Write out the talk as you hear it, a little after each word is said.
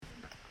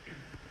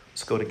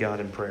Let's go to God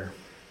in prayer.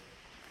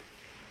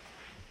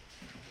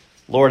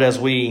 Lord, as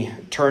we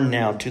turn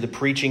now to the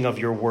preaching of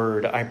your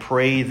word, I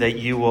pray that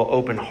you will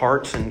open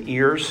hearts and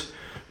ears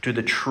to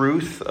the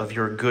truth of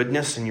your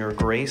goodness and your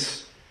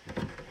grace.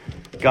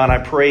 God, I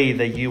pray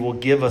that you will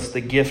give us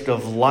the gift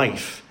of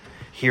life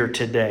here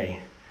today,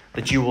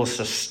 that you will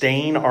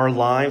sustain our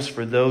lives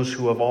for those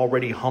who have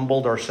already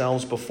humbled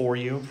ourselves before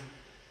you.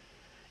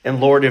 And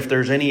Lord, if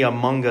there's any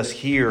among us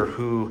here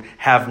who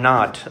have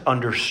not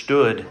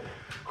understood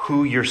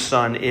who your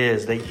Son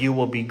is, that you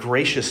will be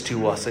gracious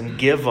to us and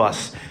give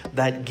us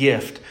that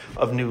gift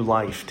of new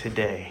life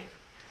today.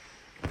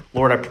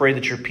 Lord, I pray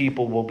that your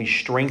people will be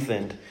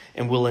strengthened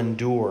and will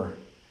endure,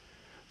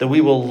 that we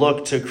will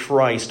look to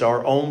Christ,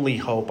 our only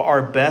hope,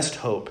 our best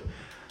hope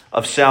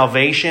of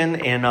salvation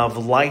and of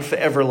life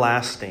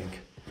everlasting.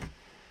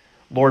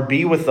 Lord,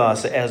 be with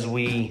us as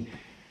we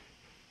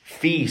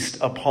feast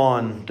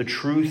upon the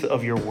truth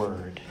of your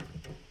word.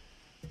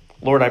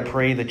 Lord, I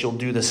pray that you'll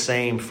do the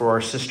same for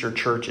our sister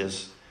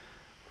churches,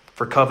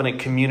 for Covenant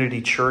Community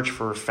Church,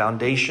 for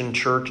Foundation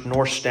Church,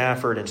 North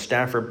Stafford and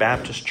Stafford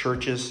Baptist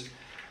churches.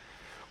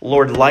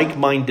 Lord,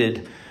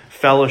 like-minded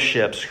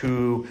fellowships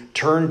who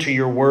turn to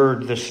your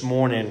word this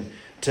morning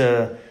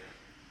to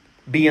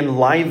be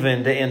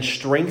enlivened and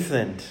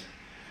strengthened.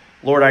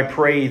 Lord, I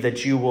pray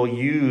that you will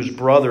use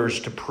brothers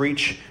to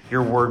preach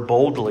your word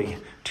boldly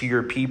to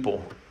your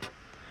people,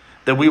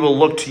 that we will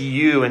look to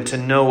you and to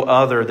no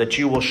other, that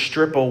you will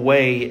strip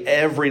away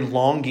every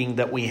longing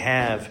that we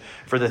have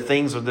for the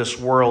things of this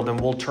world,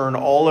 and we'll turn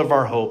all of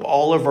our hope,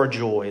 all of our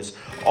joys,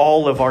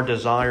 all of our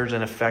desires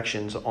and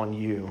affections on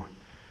you.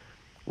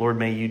 Lord,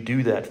 may you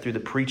do that through the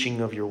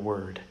preaching of your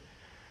word.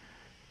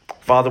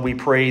 Father, we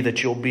pray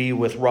that you'll be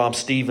with Rob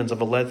Stevens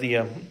of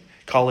Alethea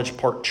College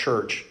Park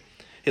Church,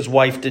 his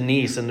wife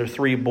Denise, and their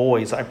 3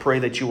 boys. I pray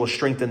that you will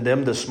strengthen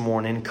them this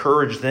morning,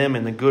 encourage them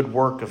in the good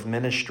work of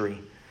ministry.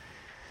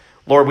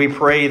 Lord, we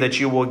pray that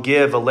you will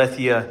give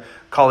Alethea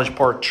College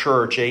Park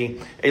Church a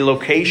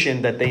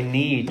location that they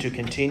need to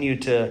continue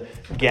to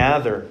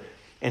gather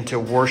and to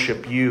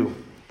worship you,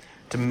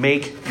 to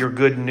make your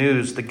good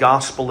news, the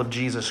gospel of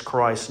Jesus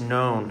Christ,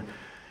 known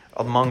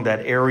among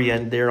that area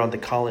and there on the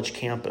college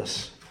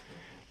campus.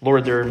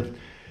 Lord, they're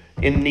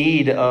in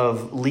need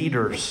of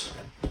leaders.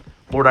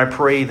 Lord, I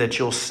pray that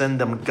you'll send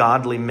them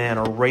godly men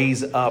or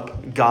raise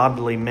up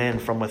godly men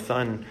from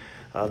within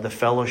the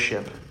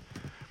fellowship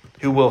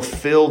who will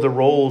fill the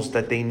roles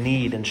that they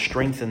need and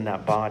strengthen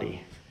that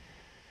body.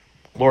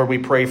 Lord, we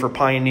pray for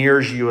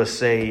Pioneers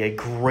USA, a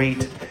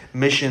great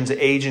missions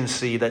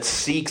agency that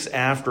seeks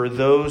after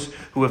those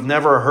who have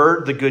never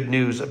heard the good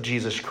news of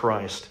Jesus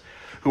Christ,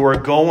 who are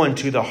going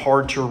to the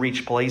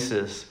hard-to-reach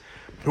places,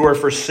 who are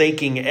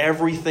forsaking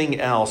everything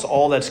else,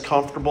 all that's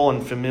comfortable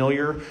and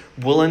familiar,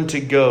 willing to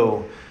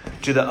go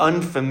to the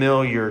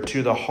unfamiliar,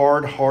 to the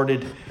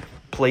hard-hearted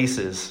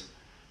places,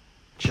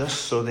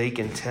 just so they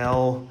can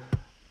tell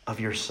of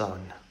your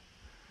Son.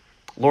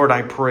 Lord,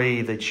 I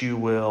pray that you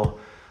will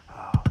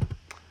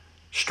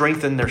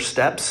strengthen their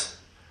steps,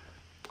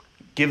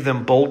 give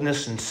them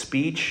boldness in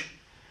speech.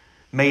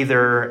 May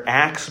their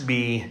acts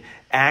be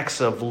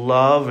acts of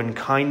love and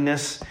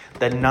kindness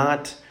that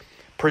not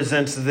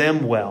presents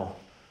them well,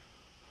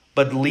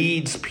 but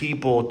leads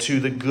people to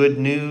the good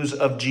news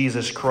of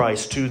Jesus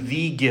Christ, to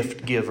the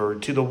gift giver,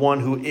 to the one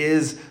who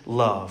is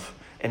love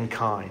and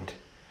kind.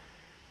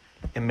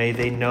 And may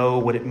they know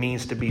what it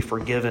means to be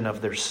forgiven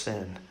of their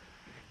sin.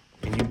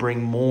 And you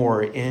bring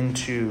more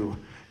into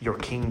your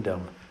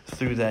kingdom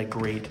through that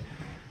great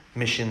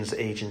missions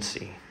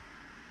agency.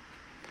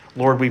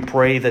 Lord, we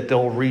pray that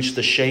they'll reach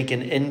the Sheikh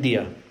in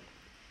India.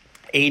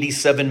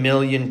 87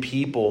 million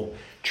people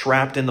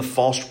trapped in the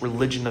false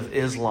religion of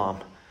Islam.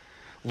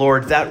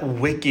 Lord, that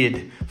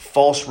wicked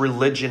false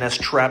religion has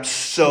trapped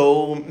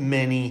so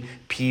many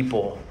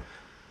people.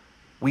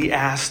 We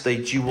ask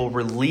that you will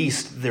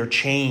release their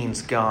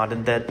chains, God,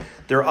 and that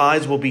their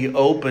eyes will be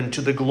open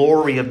to the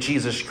glory of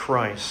Jesus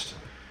Christ.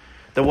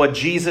 That what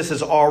Jesus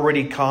has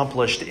already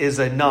accomplished is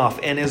enough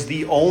and is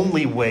the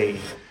only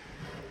way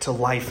to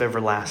life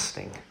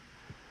everlasting.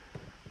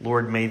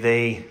 Lord, may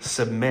they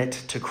submit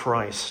to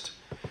Christ.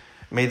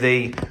 May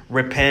they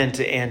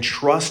repent and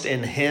trust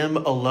in him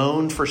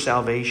alone for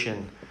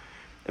salvation.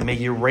 And may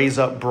you raise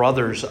up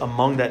brothers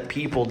among that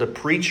people to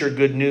preach your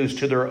good news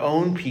to their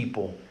own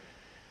people,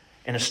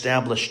 and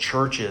establish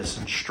churches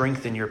and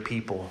strengthen your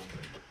people.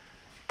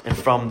 And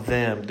from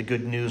them, the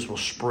good news will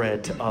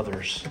spread to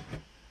others.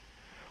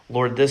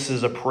 Lord, this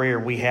is a prayer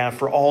we have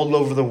for all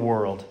over the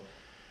world,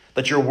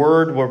 that your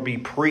word will be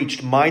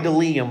preached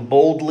mightily and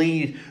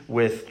boldly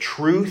with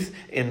truth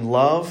and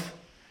love.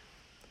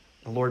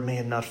 And Lord, may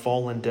it not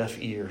fall on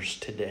deaf ears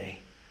today.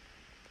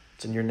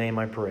 It's in your name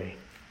I pray.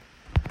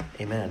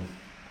 Amen.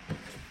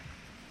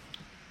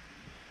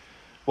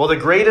 Well, the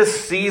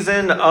greatest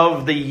season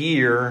of the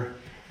year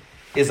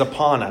is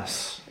upon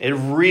us. It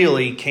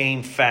really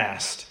came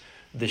fast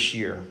this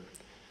year.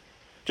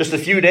 Just a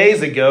few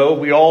days ago,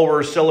 we all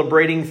were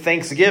celebrating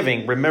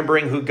Thanksgiving,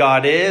 remembering who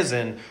God is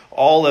and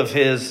all of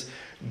his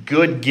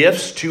good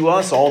gifts to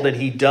us, all that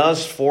he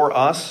does for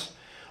us,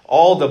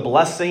 all the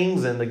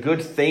blessings and the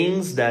good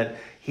things that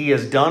he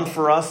has done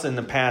for us in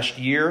the past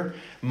year.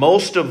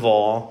 Most of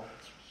all,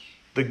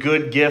 the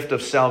good gift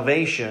of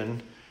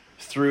salvation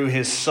through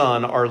his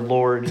Son, our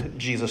Lord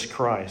Jesus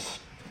Christ.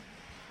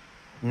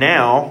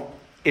 Now,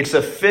 it's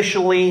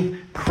officially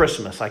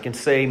Christmas. I can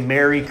say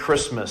Merry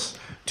Christmas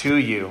to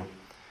you.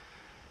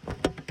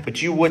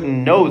 But you wouldn't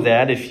know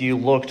that if you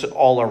looked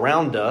all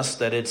around us,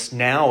 that it's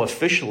now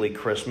officially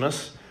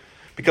Christmas.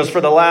 Because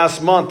for the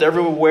last month,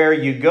 everywhere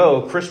you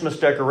go, Christmas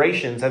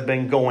decorations have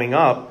been going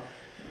up.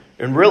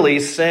 And really,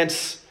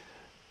 since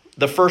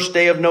the first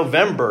day of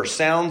November,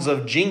 sounds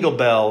of jingle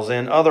bells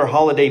and other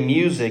holiday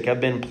music have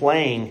been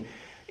playing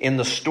in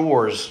the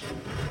stores.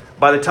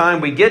 By the time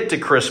we get to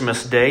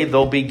Christmas Day,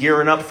 they'll be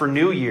gearing up for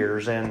New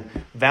Year's and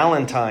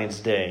Valentine's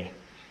Day.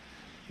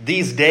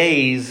 These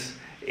days,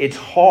 it's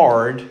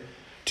hard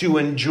to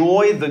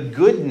enjoy the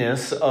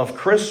goodness of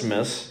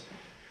Christmas.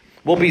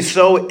 We'll be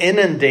so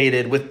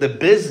inundated with the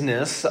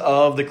business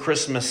of the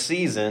Christmas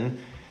season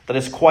that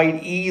it's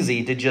quite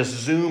easy to just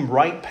zoom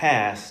right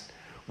past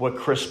what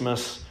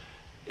Christmas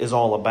is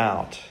all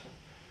about.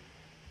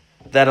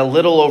 That a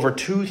little over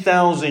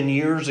 2,000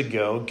 years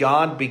ago,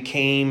 God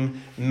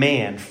became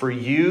man for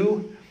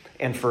you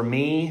and for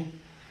me,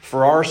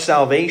 for our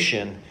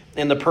salvation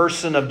in the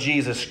person of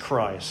Jesus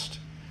Christ.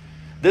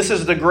 This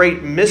is the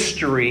great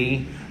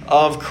mystery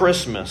of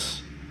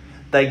Christmas,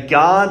 that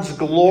God's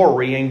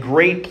glory and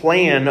great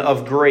plan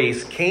of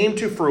grace came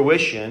to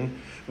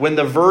fruition when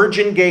the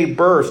Virgin gave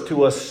birth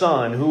to a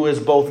Son who is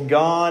both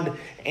God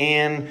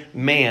and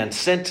man,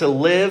 sent to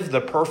live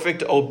the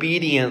perfect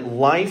obedient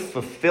life,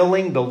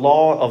 fulfilling the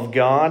law of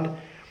God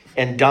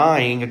and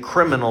dying a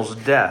criminal's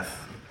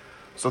death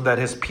so that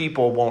his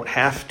people won't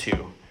have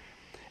to.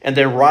 And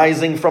then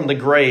rising from the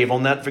grave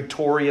on that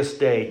victorious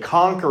day,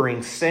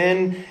 conquering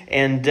sin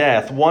and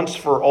death once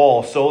for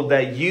all, so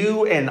that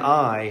you and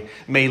I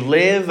may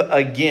live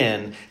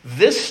again,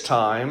 this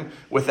time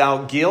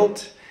without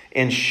guilt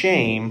and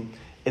shame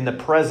in the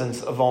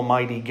presence of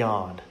Almighty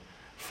God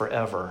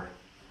forever.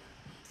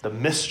 The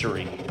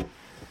mystery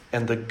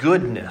and the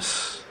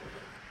goodness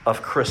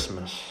of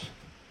Christmas.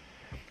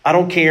 I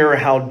don't care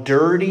how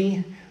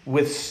dirty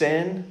with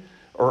sin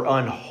or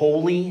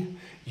unholy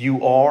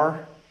you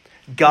are.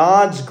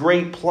 God's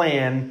great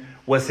plan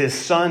was his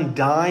Son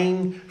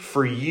dying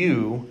for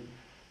you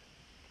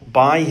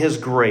by his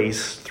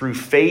grace through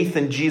faith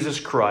in Jesus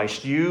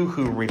Christ. You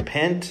who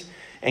repent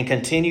and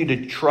continue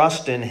to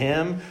trust in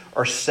him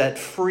are set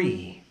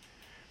free.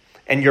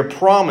 And you're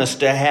promised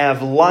to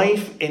have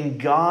life in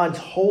God's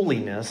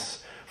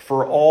holiness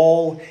for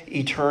all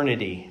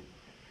eternity.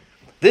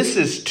 This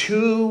is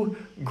too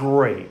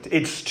great.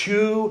 It's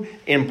too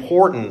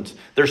important.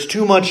 There's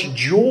too much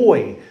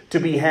joy to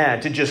be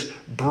had to just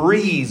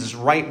breeze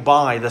right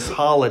by this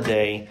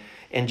holiday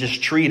and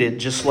just treat it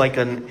just like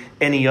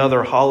any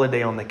other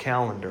holiday on the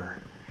calendar.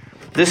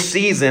 This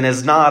season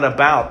is not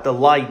about the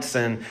lights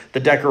and the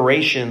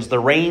decorations, the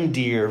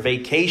reindeer,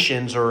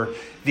 vacations, or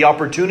the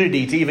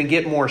opportunity to even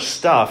get more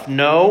stuff.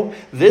 No,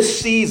 this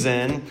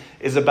season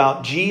is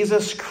about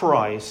Jesus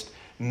Christ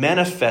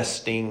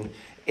manifesting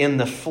in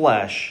the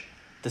flesh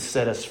to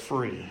set us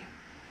free.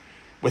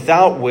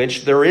 Without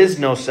which there is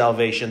no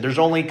salvation. There's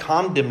only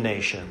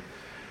condemnation.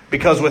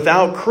 Because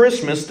without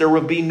Christmas, there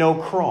would be no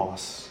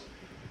cross.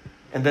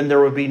 And then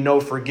there would be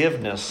no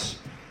forgiveness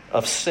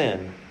of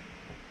sin.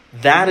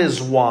 That is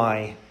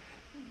why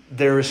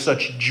there is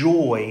such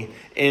joy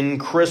in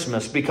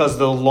Christmas, because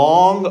the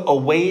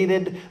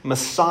long-awaited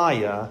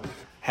Messiah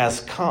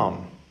has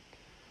come.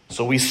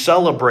 So we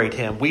celebrate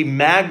him. We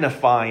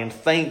magnify and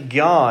thank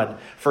God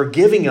for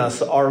giving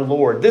us our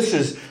Lord. This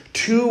is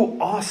too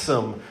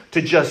awesome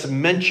to just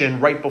mention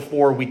right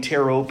before we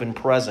tear open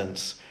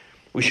presents.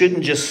 We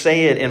shouldn't just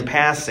say it in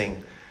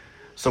passing.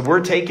 So we're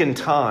taking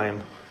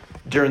time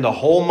during the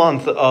whole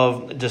month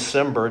of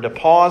December to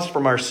pause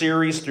from our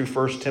series through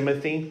 1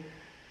 Timothy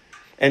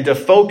and to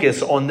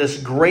focus on this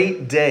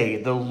great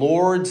day, the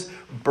Lord's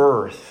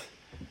birth,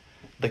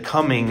 the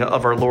coming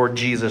of our Lord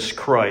Jesus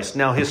Christ.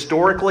 Now,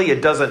 historically,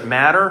 it doesn't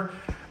matter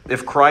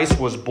if Christ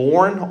was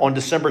born on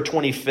December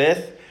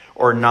 25th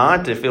or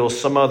not, if it was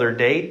some other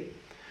date.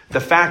 The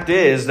fact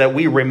is that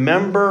we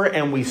remember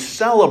and we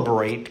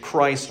celebrate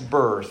Christ's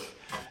birth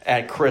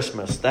at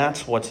Christmas.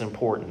 That's what's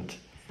important.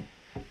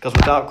 Because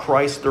without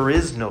Christ, there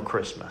is no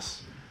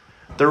Christmas.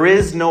 There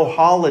is no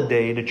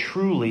holiday to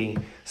truly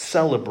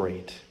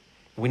celebrate.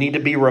 We need to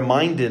be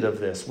reminded of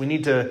this. We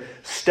need to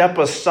step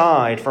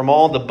aside from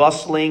all the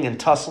bustling and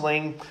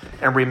tussling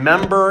and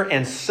remember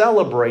and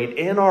celebrate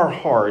in our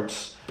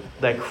hearts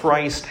that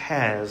Christ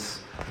has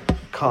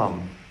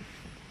come.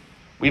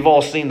 We've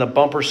all seen the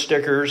bumper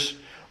stickers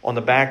on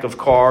the back of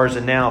cars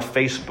and now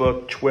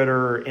Facebook,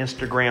 Twitter,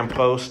 Instagram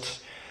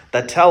posts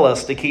that tell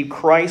us to keep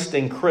Christ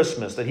in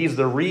Christmas, that he's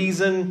the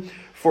reason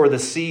for the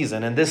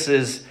season. And this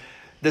is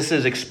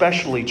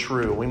especially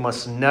true. We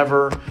must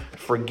never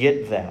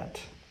forget that.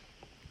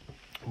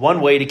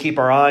 One way to keep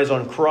our eyes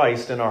on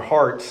Christ and our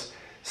hearts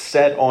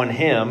set on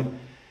him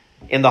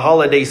in the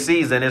holiday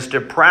season is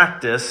to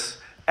practice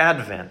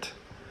Advent.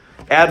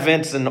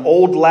 Advent's an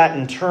old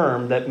Latin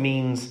term that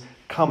means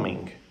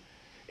coming.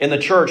 In the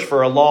church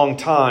for a long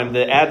time,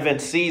 the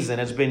Advent season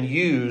has been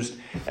used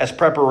as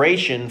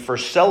preparation for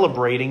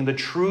celebrating the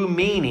true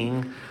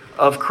meaning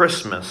of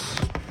Christmas.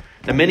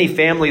 Now, many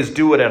families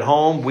do it at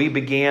home. We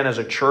began as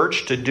a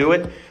church to do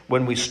it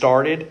when we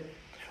started.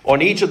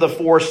 On each of the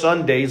 4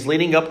 Sundays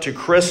leading up to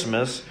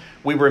Christmas,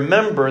 we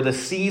remember the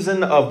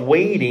season of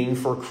waiting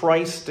for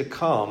Christ to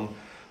come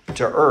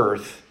to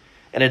earth.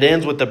 And it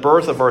ends with the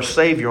birth of our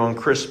Savior on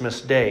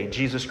Christmas Day,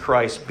 Jesus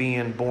Christ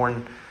being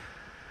born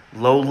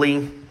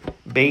lowly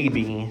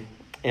baby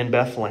in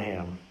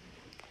Bethlehem.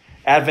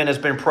 Advent has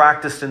been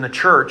practiced in the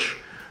church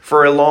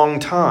for a long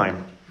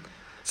time.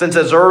 Since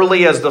as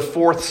early as the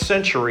 4th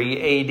century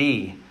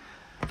A.D.,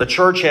 the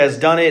church has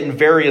done it in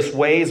various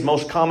ways.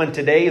 Most common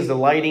today is the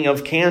lighting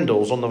of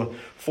candles on the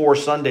 4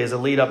 Sundays that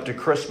lead up to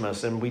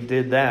Christmas, and we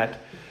did that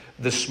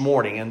this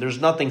morning. And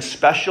there's nothing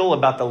special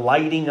about the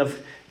lighting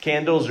of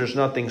candles. There's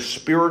nothing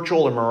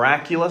spiritual or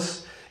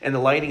miraculous in the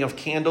lighting of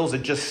candles.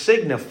 It just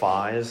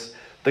signifies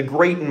the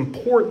great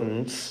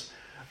importance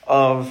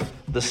of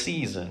the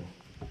season.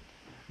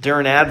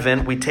 During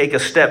Advent, we take a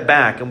step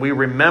back and we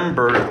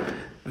remember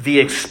the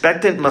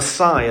expectant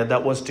Messiah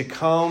that was to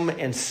come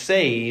and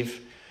save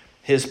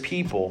his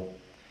people.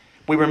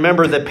 We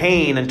remember the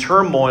pain and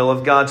turmoil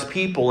of God's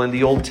people in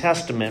the Old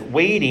Testament,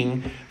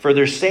 waiting for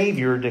their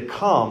Savior to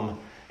come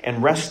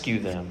and rescue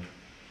them.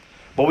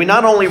 But we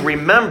not only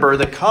remember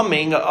the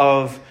coming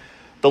of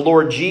the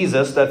Lord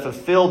Jesus that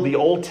fulfilled the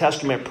Old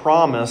Testament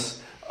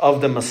promise of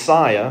the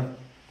Messiah,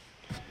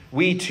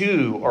 we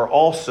too are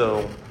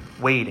also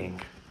waiting.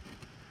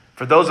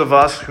 For those of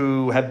us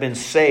who have been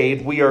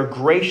saved, we are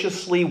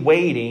graciously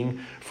waiting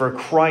for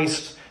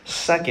Christ's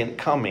second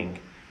coming,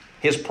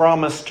 his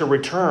promise to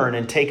return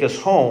and take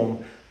us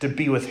home to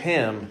be with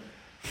him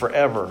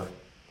forever.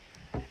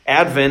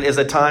 Advent is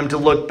a time to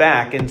look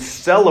back and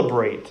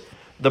celebrate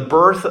the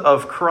birth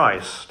of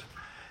Christ,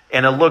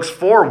 and it looks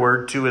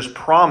forward to his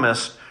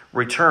promised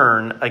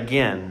return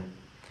again.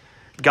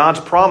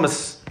 God's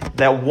promise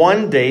that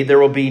one day there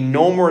will be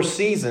no more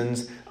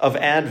seasons of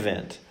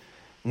Advent,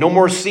 no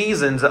more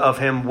seasons of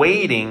him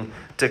waiting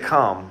to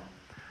come,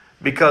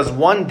 because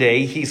one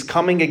day he's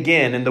coming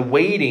again and the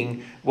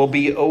waiting will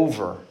be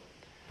over.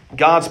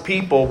 God's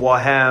people will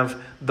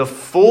have the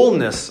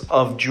fullness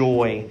of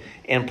joy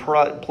and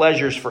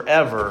pleasures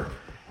forever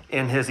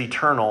in his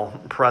eternal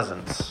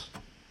presence.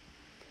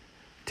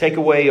 Take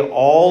away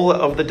all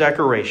of the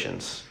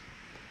decorations,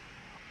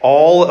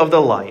 all of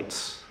the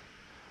lights,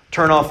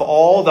 turn off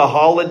all the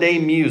holiday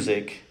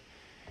music.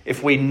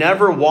 If we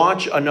never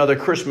watch another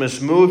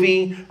Christmas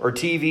movie or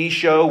TV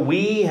show,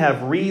 we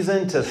have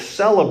reason to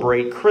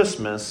celebrate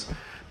Christmas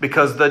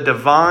because the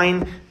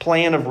divine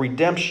plan of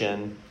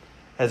redemption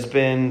has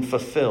been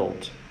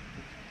fulfilled.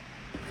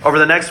 Over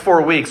the next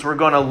 4 weeks, we're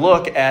going to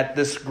look at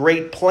this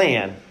great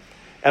plan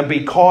and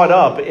be caught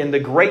up in the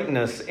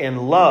greatness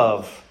and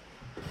love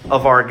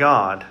of our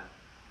God.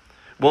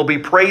 We'll be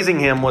praising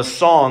him with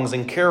songs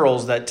and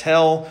carols that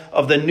tell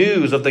of the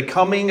news of the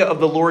coming of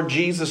the Lord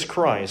Jesus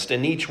Christ,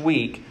 and each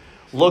week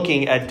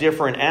looking at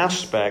different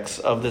aspects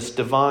of this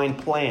divine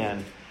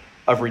plan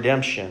of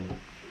redemption.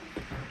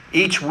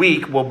 Each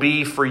week will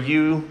be for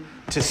you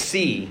to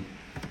see,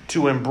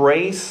 to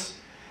embrace,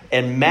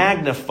 and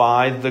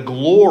magnify the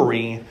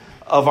glory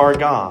of our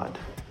God.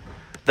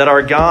 That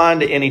our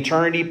God in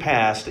eternity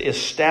past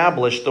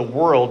established the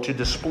world to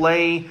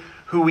display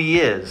who he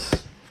is.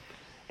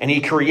 And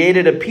he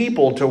created a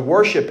people to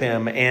worship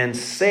him and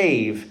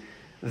save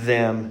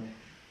them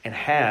and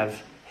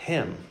have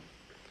him.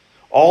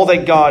 All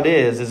that God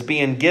is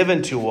being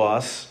given to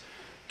us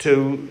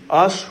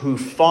who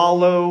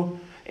follow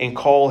and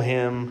call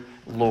him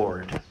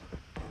Lord.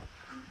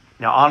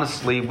 Now,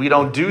 honestly, we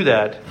don't do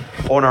that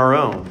on our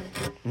own.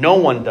 No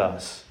one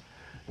does.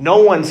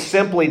 No one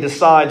simply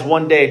decides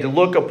one day to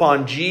look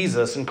upon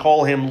Jesus and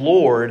call him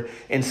Lord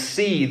and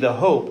see the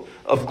hope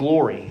of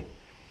glory.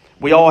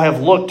 We all have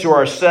looked to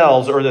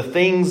ourselves or the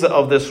things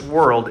of this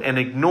world and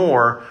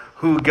ignore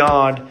who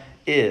God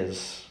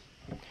is.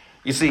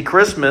 You see,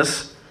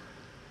 Christmas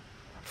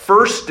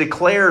first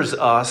declares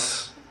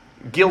us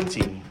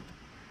guilty,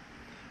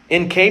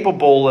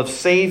 incapable of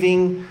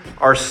saving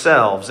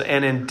ourselves,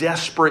 and in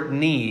desperate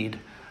need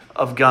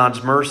of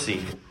God's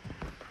mercy.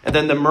 And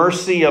then the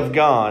mercy of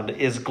God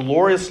is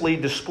gloriously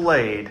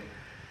displayed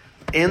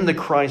in the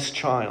Christ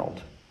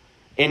child.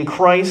 In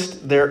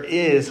Christ there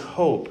is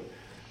hope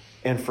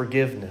and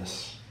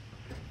forgiveness.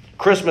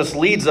 Christmas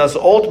leads us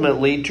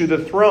ultimately to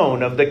the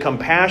throne of the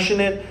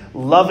compassionate,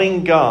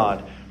 loving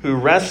God who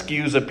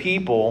rescues a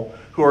people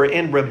who are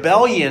in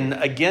rebellion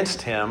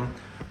against him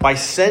by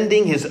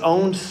sending his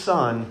own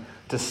Son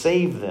to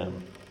save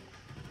them.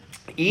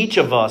 Each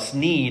of us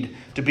need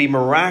to be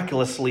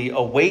miraculously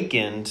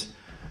awakened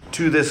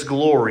to this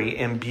glory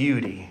and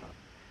beauty.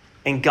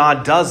 And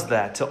God does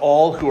that to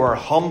all who are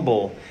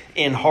humble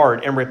in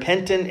heart and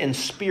repentant in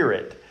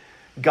spirit.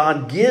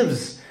 God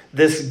gives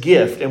this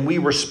gift, and we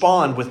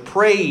respond with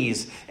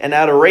praise and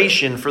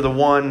adoration for the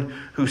one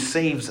who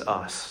saves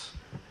us.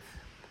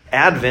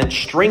 Advent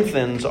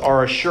strengthens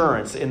our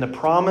assurance in the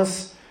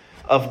promise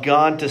of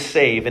God to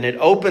save, and it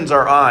opens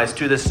our eyes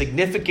to the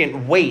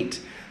significant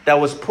weight that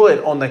was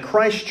put on the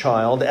Christ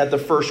child at the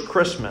first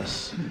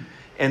Christmas,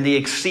 and the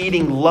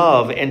exceeding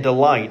love and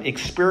delight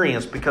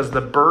experienced because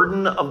the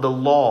burden of the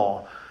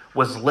law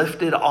was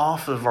lifted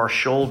off of our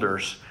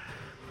shoulders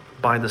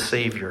by the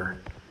Savior.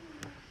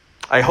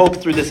 I hope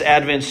through this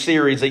Advent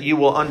series that you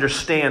will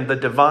understand the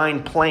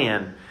divine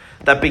plan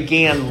that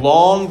began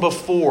long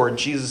before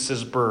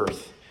Jesus'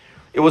 birth.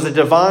 It was a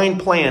divine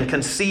plan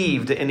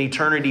conceived in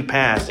eternity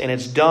past, and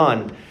it's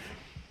done,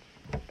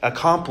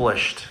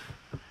 accomplished.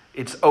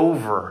 It's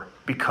over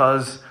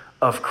because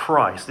of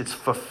Christ. It's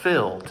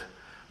fulfilled.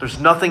 There's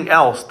nothing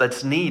else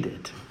that's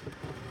needed.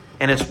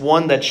 And it's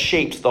one that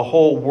shapes the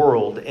whole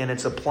world, and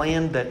it's a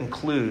plan that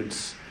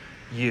includes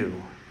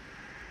you.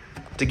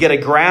 To get a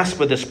grasp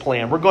of this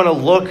plan, we're going to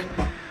look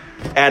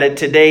at it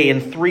today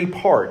in three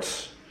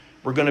parts.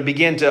 We're going to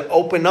begin to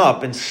open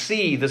up and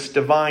see this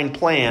divine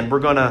plan. We're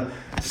going to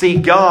see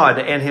God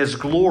and His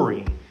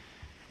glory,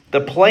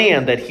 the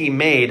plan that He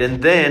made,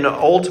 and then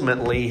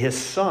ultimately His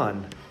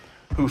Son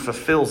who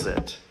fulfills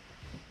it.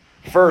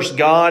 First,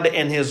 God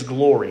and His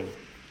glory.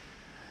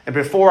 And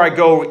before I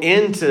go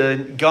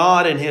into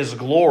God and His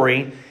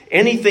glory,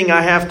 anything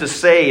I have to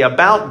say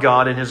about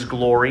God and His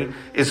glory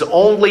is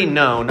only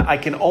known. I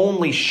can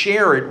only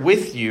share it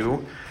with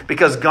you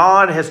because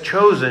God has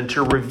chosen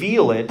to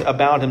reveal it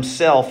about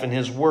Himself in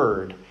His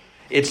Word.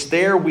 It's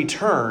there we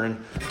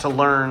turn to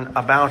learn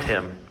about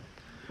Him.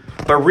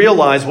 But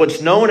realize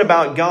what's known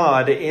about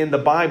God in the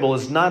Bible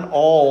is not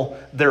all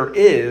there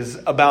is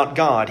about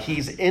God.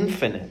 He's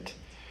infinite,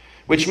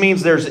 which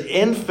means there's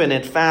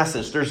infinite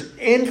facets. There's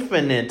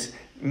infinite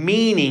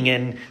meaning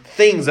and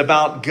things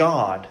about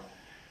God.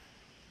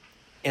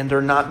 And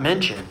they're not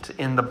mentioned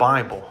in the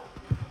Bible.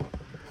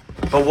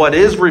 But what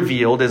is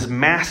revealed is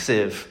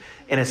massive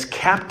and is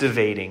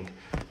captivating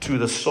to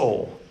the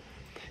soul.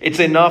 It's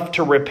enough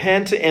to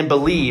repent and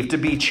believe, to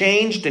be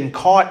changed and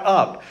caught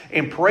up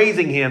in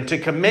praising Him, to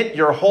commit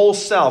your whole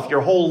self,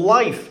 your whole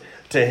life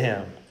to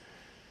Him.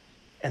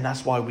 And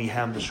that's why we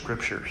have the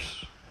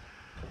Scriptures.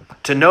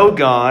 To know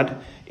God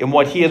and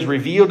what He has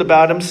revealed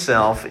about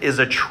Himself is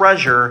a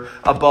treasure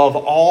above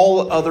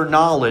all other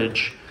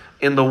knowledge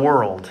in the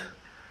world.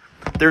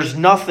 There's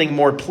nothing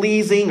more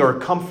pleasing or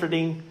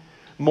comforting,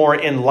 more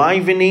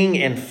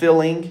enlivening and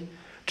filling.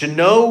 To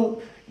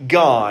know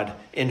God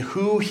and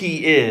who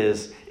He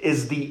is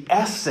the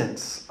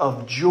essence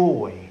of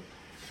joy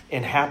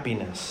and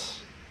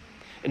happiness.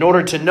 In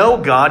order to know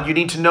God, you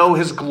need to know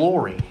His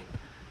glory.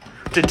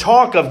 To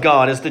talk of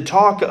God is to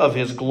talk of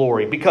His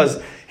glory,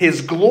 because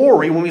His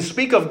glory, when we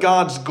speak of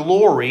God's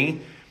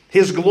glory,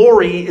 His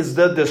glory is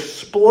the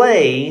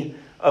display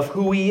of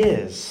who He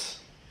is.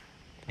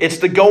 It's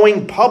the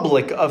going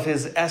public of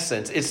His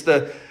essence. It's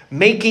the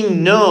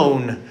making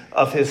known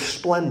of His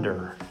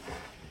splendor.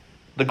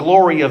 The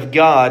glory of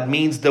God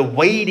means the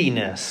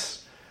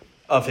weightiness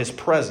of His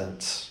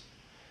presence.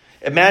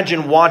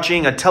 Imagine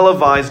watching a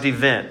televised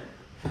event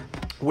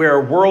where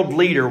a world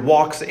leader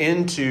walks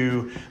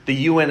into the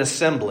UN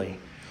assembly.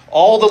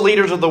 All the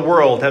leaders of the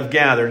world have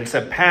gathered. It's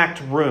a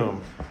packed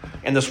room.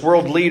 And this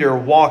world leader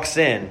walks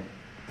in.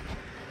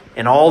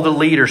 And all the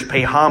leaders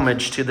pay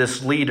homage to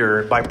this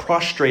leader by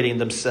prostrating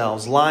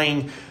themselves,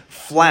 lying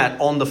flat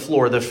on the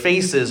floor, their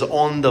faces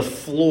on the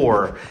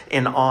floor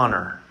in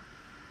honor.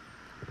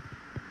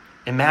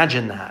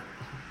 Imagine that.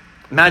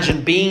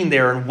 Imagine being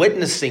there and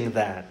witnessing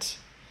that.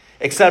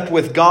 Except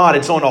with God,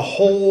 it's on a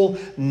whole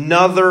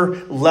nother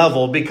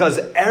level because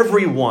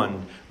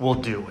everyone will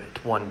do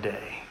it one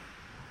day.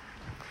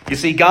 You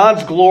see,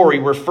 God's glory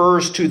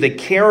refers to the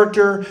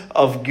character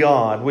of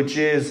God, which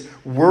is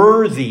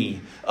worthy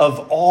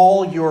of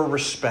all your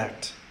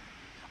respect,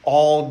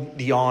 all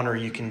the honor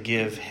you can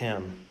give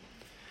Him.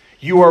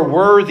 You are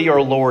worthy,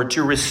 O Lord,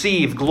 to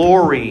receive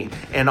glory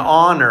and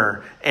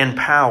honor and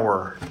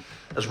power,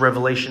 as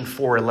Revelation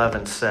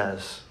 4:11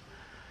 says.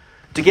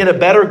 To get a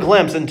better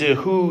glimpse into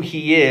who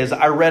He is,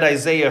 I read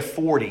Isaiah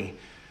 40,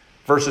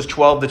 verses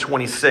 12 to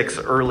 26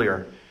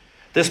 earlier.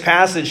 This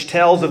passage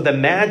tells of the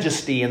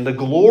majesty and the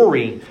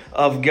glory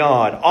of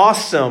God.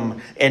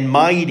 Awesome and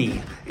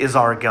mighty is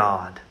our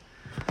God.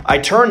 I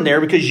turn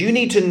there because you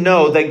need to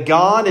know that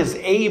God is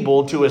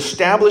able to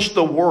establish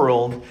the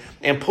world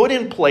and put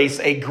in place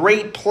a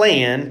great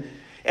plan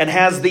and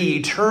has the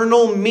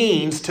eternal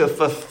means to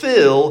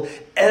fulfill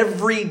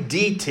every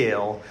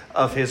detail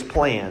of His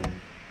plan.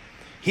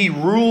 He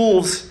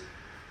rules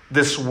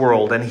this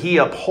world and He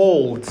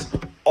upholds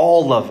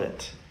all of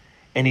it.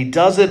 And He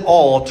does it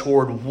all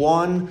toward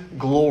one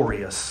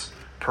glorious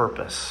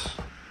purpose.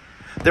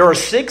 There are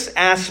 6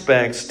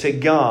 aspects to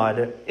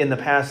God in the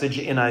passage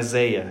in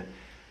Isaiah.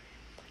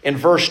 In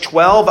verse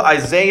 12,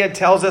 Isaiah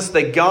tells us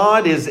that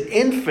God is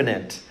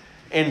infinite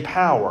in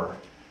power.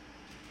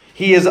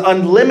 He is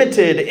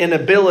unlimited in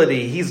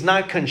ability. He's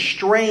not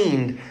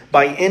constrained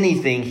by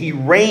anything. He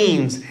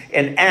reigns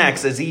and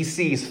acts as he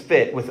sees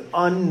fit with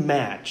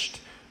unmatched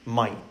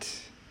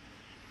might.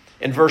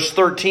 In verse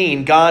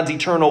 13, God's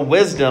eternal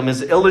wisdom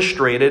is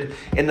illustrated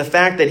in the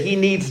fact that he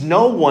needs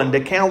no one to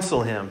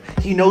counsel him.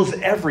 He knows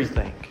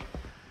everything.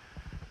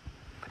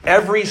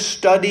 Every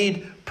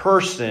studied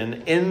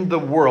person in the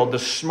world, the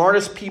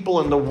smartest people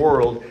in the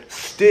world,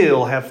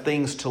 still have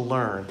things to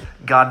learn.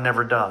 God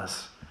never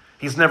does.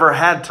 He's never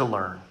had to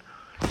learn.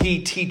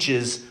 He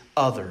teaches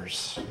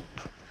others.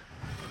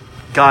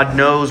 God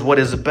knows what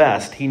is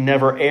best. He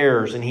never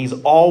errs, and he's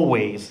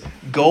always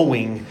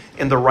going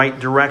in the right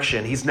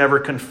direction. He's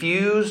never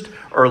confused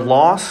or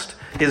lost.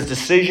 His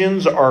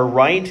decisions are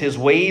right. His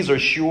ways are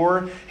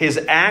sure. His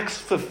acts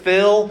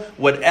fulfill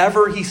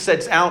whatever he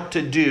sets out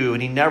to do,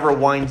 and he never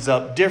winds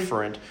up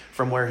different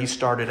from where he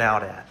started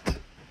out at.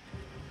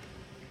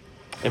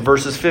 In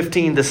verses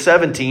 15 to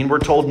 17, we're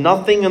told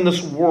nothing in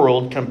this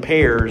world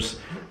compares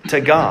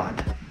to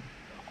God.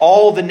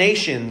 All the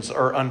nations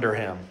are under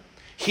him.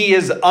 He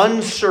is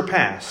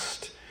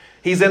unsurpassed.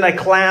 He's in a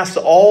class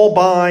all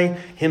by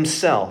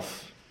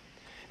himself.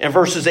 In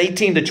verses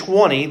 18 to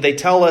 20, they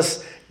tell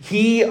us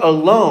he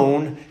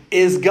alone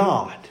is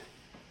God.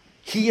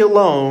 He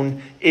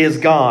alone is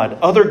God.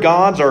 Other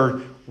gods are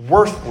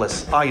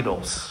worthless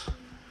idols.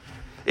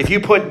 If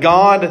you put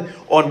God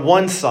on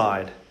one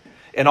side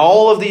and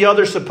all of the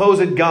other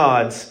supposed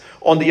gods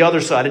on the other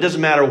side, it doesn't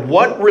matter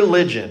what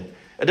religion,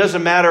 it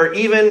doesn't matter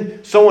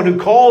even someone who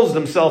calls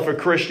themselves a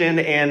Christian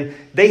and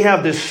they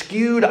have this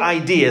skewed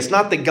idea. It's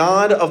not the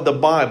God of the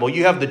Bible.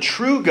 You have the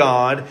true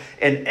God,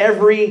 and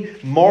every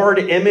marred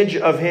image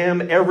of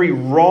him, every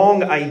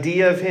wrong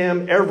idea of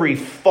him, every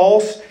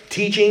false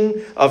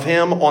teaching of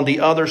him on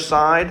the other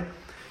side.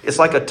 It's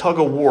like a tug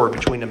of war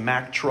between a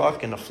Mack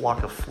truck and a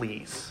flock of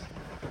fleas.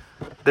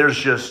 There's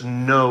just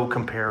no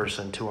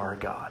comparison to our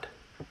God.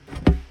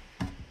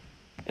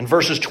 In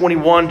verses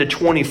 21 to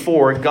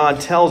 24,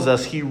 God tells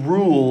us he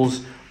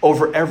rules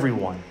over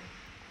everyone.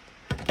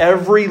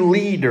 Every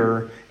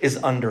leader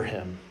is under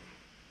him.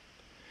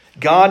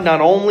 God not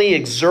only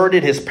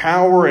exerted his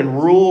power and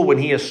rule when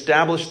he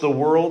established the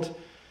world,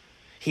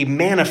 he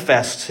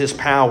manifests his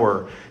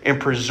power in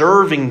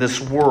preserving this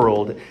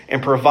world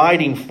and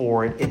providing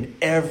for it in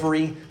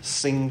every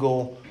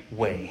single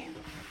way.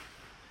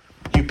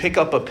 You pick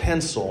up a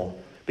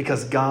pencil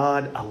because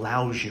God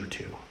allows you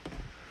to.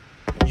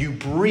 You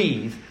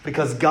breathe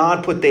because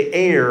God put the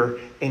air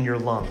in your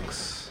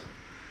lungs.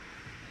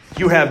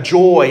 You have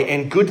joy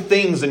and good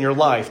things in your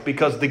life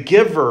because the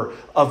giver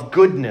of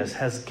goodness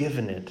has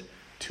given it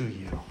to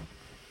you.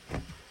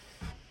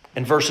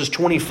 In verses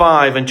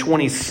 25 and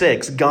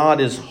 26, God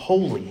is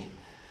holy.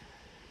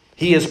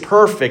 He is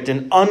perfect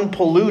and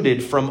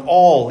unpolluted from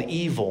all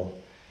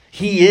evil.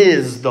 He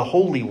is the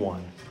Holy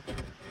One.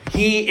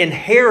 He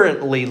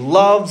inherently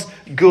loves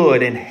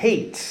good and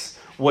hates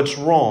what's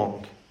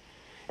wrong.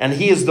 And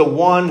he is the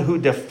one who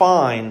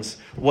defines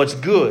what's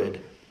good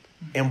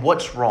and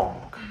what's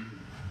wrong.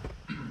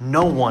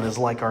 No one is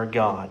like our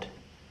God.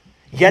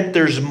 Yet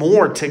there's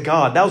more to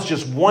God. That was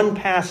just one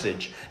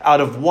passage out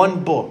of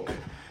one book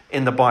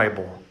in the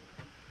Bible.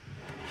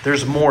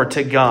 There's more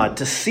to God.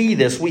 To see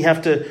this, we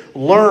have to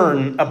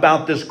learn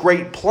about this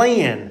great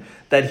plan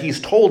that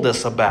he's told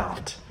us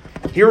about.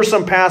 Here are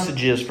some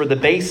passages for the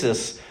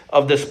basis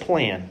of this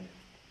plan.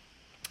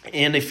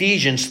 In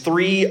Ephesians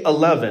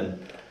 3:11,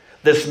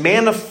 this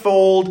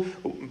manifold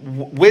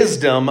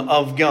wisdom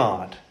of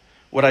God,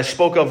 what I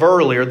spoke of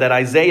earlier that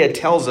Isaiah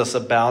tells us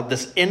about,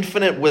 this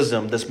infinite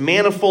wisdom, this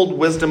manifold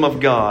wisdom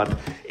of God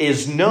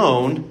is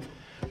known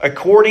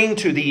according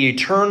to the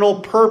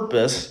eternal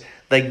purpose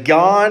that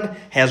God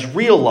has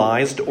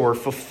realized or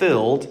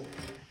fulfilled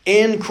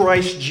in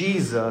Christ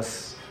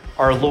Jesus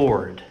our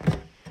Lord.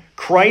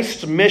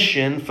 Christ's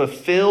mission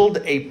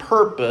fulfilled a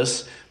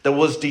purpose that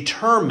was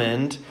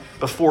determined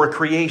before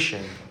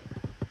creation.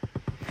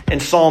 In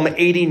Psalm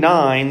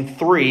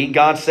 89:3,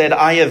 God said,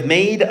 I have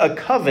made a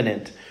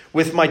covenant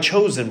with my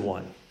chosen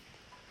one.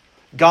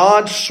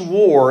 God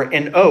swore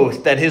an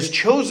oath that his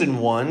chosen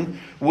one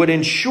would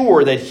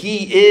ensure that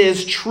he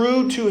is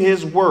true to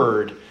his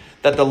word,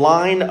 that the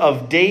line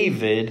of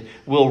David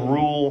will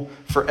rule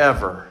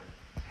forever.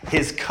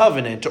 His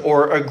covenant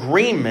or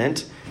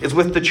agreement is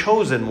with the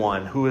chosen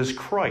one, who is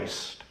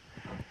Christ.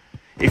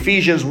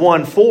 Ephesians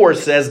 1:4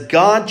 says,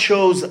 God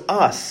chose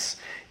us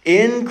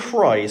in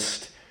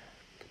Christ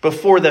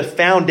before the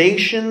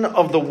foundation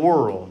of the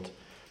world,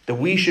 that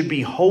we should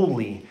be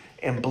holy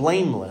and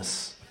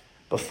blameless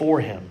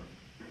before him.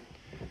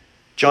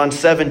 John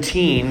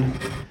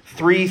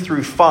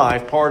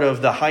 17:3-5, part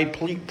of the high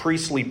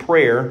priestly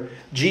prayer,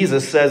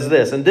 Jesus says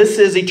this, and this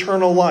is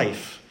eternal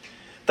life,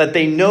 that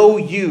they know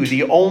you,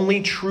 the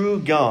only true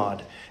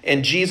God,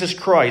 and Jesus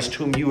Christ,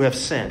 whom you have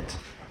sent.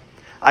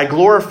 I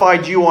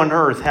glorified you on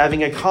earth,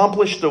 having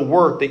accomplished the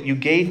work that you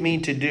gave me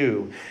to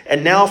do.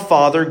 And now,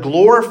 Father,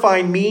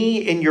 glorify me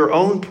in your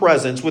own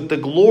presence with the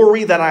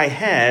glory that I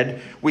had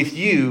with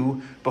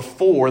you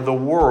before the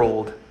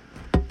world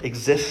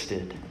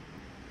existed.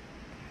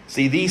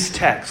 See, these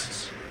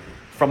texts,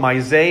 from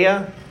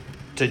Isaiah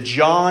to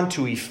John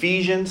to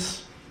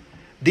Ephesians,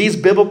 these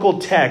biblical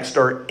texts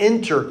are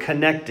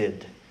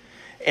interconnected.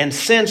 And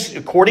since,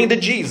 according to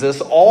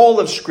Jesus, all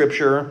of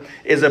Scripture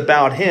is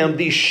about him,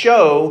 these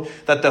show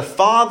that the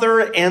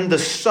Father and the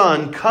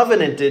Son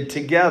covenanted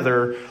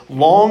together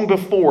long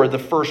before the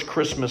first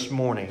Christmas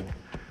morning.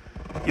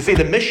 You see,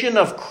 the mission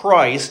of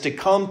Christ to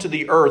come to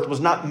the earth was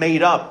not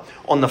made up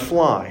on the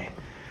fly.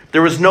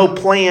 There was no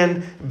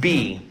plan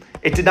B.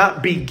 It did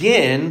not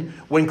begin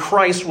when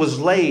Christ was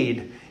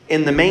laid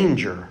in the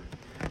manger.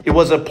 It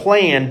was a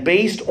plan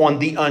based on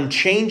the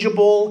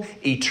unchangeable,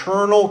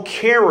 eternal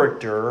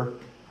character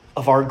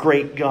of our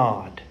great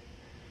God.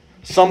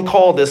 Some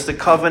call this the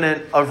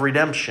covenant of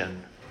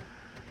redemption,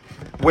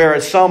 where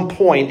at some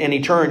point in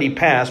eternity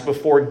past,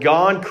 before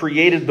God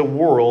created the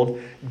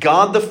world,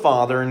 God the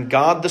Father and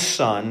God the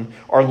Son,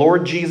 our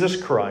Lord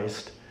Jesus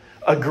Christ,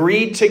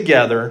 agreed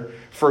together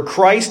for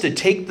Christ to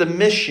take the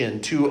mission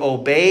to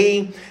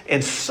obey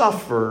and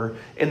suffer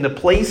in the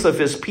place of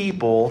his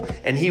people,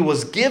 and he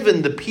was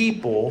given the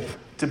people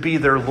to be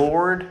their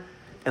Lord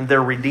and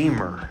their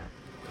Redeemer.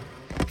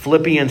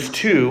 Philippians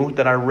 2,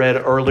 that I read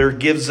earlier,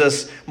 gives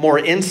us more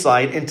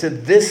insight into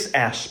this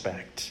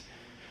aspect.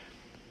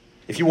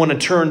 If you want to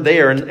turn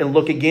there and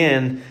look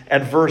again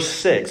at verse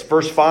 6.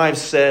 Verse 5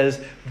 says,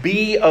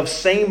 "Be of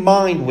same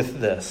mind with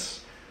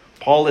this."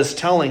 Paul is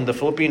telling the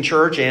Philippian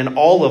church and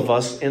all of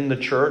us in the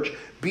church,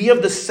 be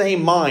of the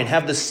same mind,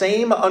 have the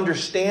same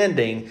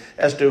understanding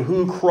as to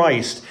who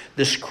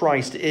this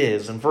Christ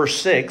is. And verse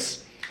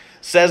 6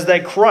 says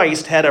that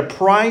Christ had a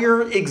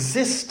prior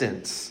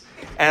existence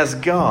as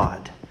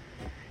God,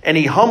 and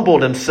he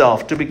humbled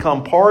himself to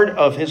become part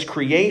of his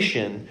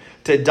creation,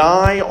 to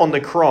die on the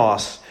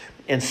cross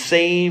and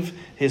save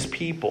his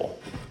people.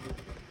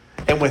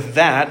 And with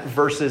that,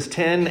 verses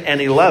 10 and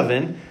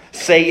 11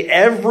 say,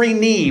 every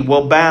knee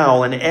will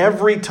bow and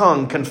every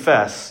tongue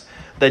confess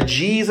that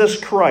Jesus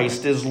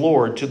Christ is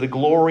Lord, to the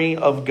glory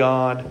of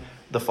God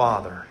the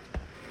Father.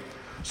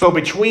 So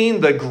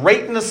between the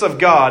greatness of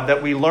God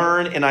that we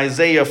learn in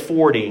Isaiah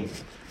 40,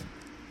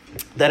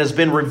 that has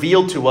been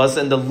revealed to us,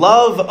 and the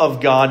love of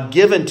God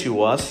given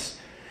to us,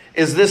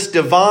 is this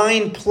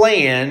divine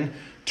plan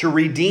to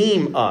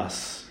redeem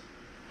us.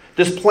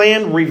 This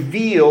plan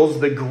reveals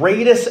the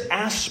greatest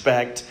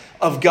aspect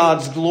of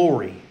God's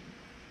glory.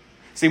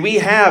 See, we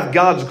have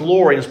God's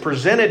glory as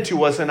presented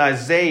to us in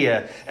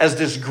Isaiah as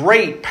this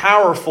great,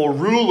 powerful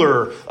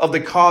ruler of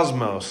the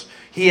cosmos.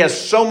 He has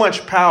so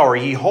much power.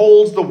 He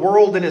holds the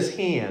world in his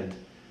hand.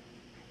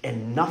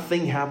 And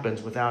nothing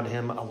happens without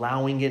him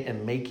allowing it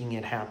and making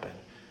it happen.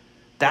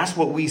 That's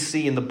what we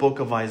see in the book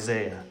of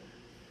Isaiah.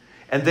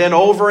 And then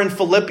over in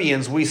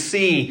Philippians, we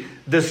see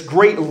this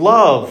great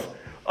love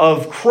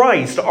of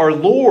Christ, our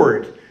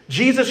Lord,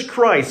 Jesus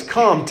Christ,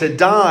 come to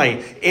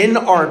die in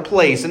our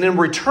place. And in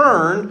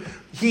return,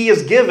 he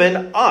is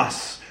given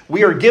us.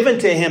 We are given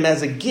to him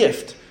as a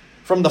gift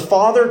from the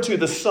Father to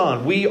the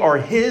Son. We are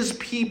his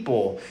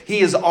people.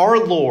 He is our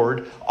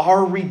Lord,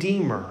 our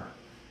Redeemer.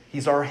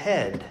 He's our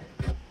head.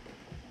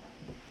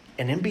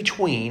 And in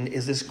between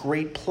is this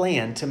great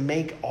plan to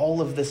make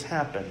all of this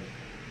happen.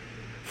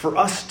 For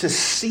us to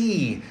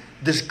see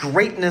this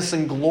greatness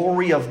and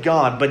glory of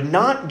God, but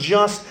not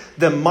just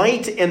the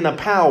might and the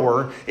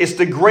power. It's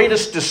the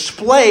greatest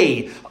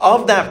display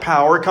of that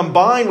power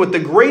combined with the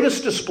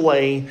greatest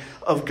display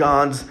of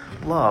God's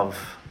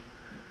love.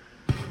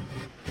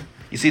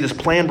 You see, this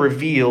plan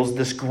reveals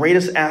this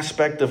greatest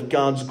aspect of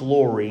God's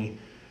glory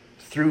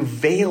through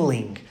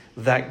veiling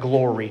that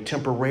glory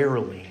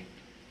temporarily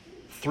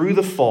through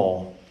the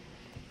fall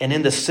and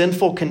in the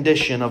sinful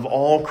condition of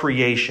all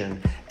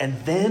creation, and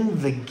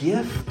then the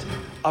gift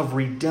of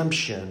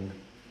redemption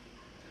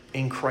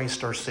in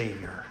Christ our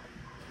Savior.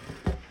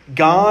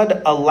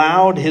 God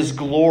allowed his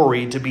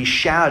glory to be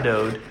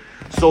shadowed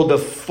so the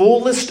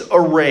fullest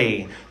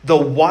array, the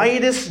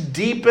widest,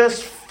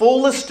 deepest,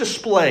 fullest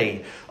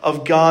display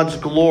of God's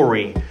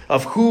glory,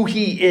 of who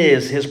he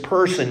is, his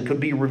person,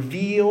 could be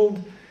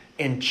revealed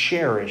and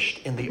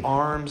cherished in the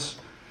arms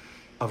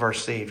of our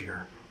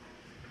Savior.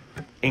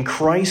 In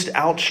Christ's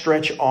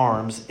outstretched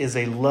arms is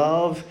a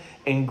love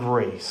and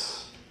grace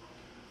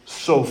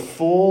so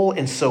full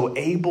and so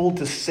able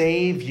to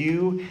save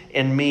you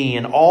and me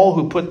and all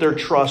who put their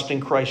trust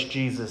in Christ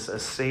Jesus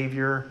as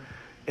Savior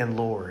and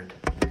Lord.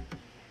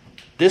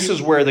 This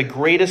is where the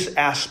greatest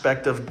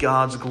aspect of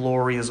God's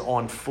glory is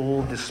on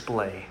full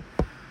display.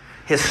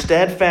 His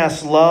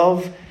steadfast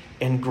love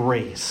and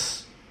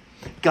grace.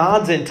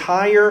 God's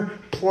entire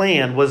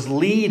plan was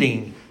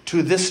leading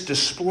to this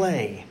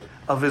display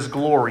of his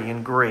glory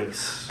and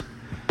grace.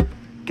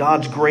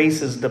 God's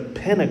grace is the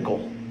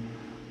pinnacle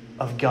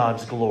of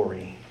God's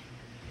glory.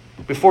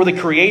 Before the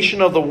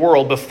creation of the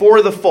world,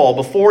 before the fall,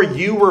 before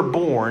you were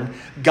born,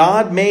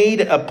 God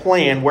made a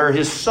plan where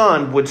his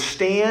Son would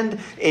stand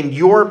in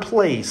your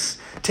place,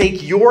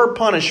 take your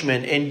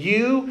punishment, and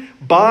you,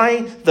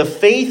 by the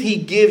faith he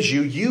gives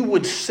you, you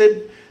would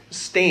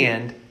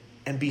stand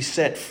and be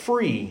set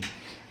free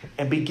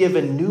and be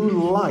given new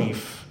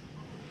life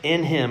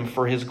in him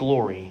for his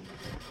glory.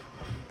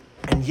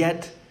 And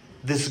yet,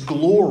 this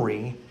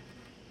glory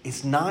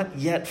is not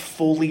yet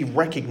fully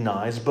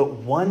recognized, but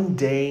one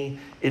day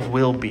it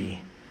will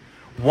be.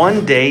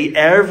 One day,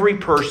 every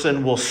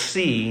person will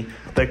see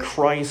that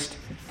Christ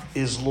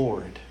is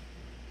Lord.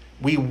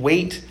 We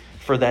wait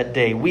for that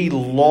day. We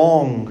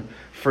long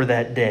for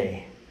that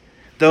day.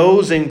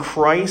 Those in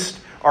Christ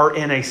are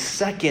in a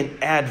second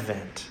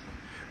advent.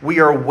 We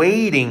are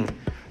waiting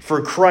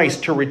for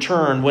Christ to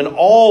return when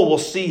all will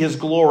see his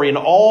glory and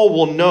all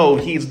will know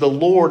he's the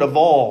Lord of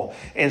all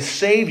and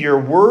Savior,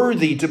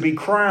 worthy to be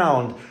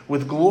crowned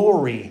with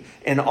glory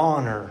and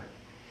honor.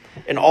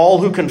 And all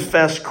who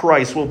confess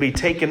Christ will be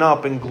taken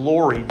up in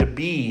glory to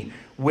be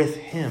with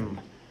him.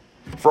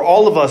 For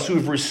all of us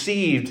who've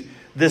received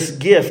this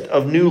gift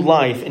of new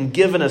life and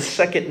given a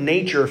second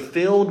nature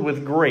filled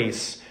with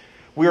grace,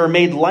 we are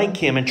made like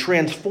him and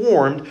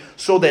transformed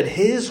so that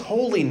his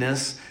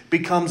holiness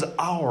becomes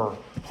our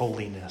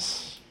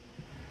holiness.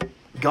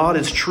 God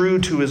is true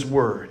to his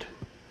word.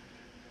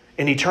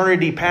 In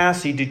eternity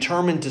past, he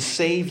determined to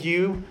save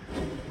you.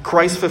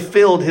 Christ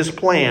fulfilled his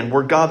plan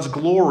where God's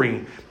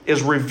glory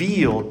is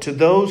revealed to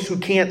those who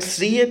can't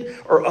see it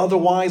or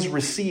otherwise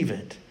receive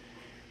it.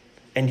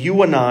 And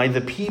you and I, the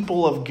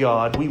people of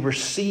God, we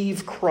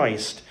receive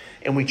Christ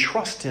and we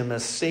trust him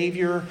as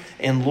Savior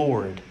and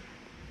Lord.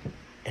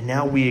 And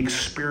now we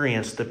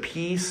experience the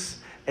peace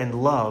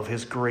and love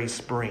his grace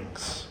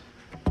brings.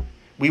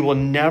 We will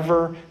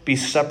never be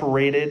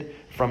separated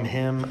from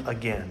him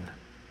again.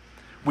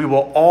 We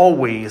will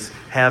always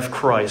have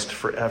Christ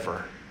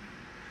forever.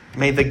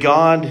 May the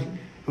God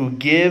who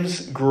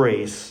gives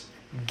grace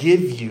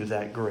give you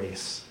that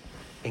grace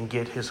and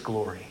get his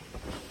glory.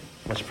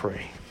 Let's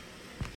pray.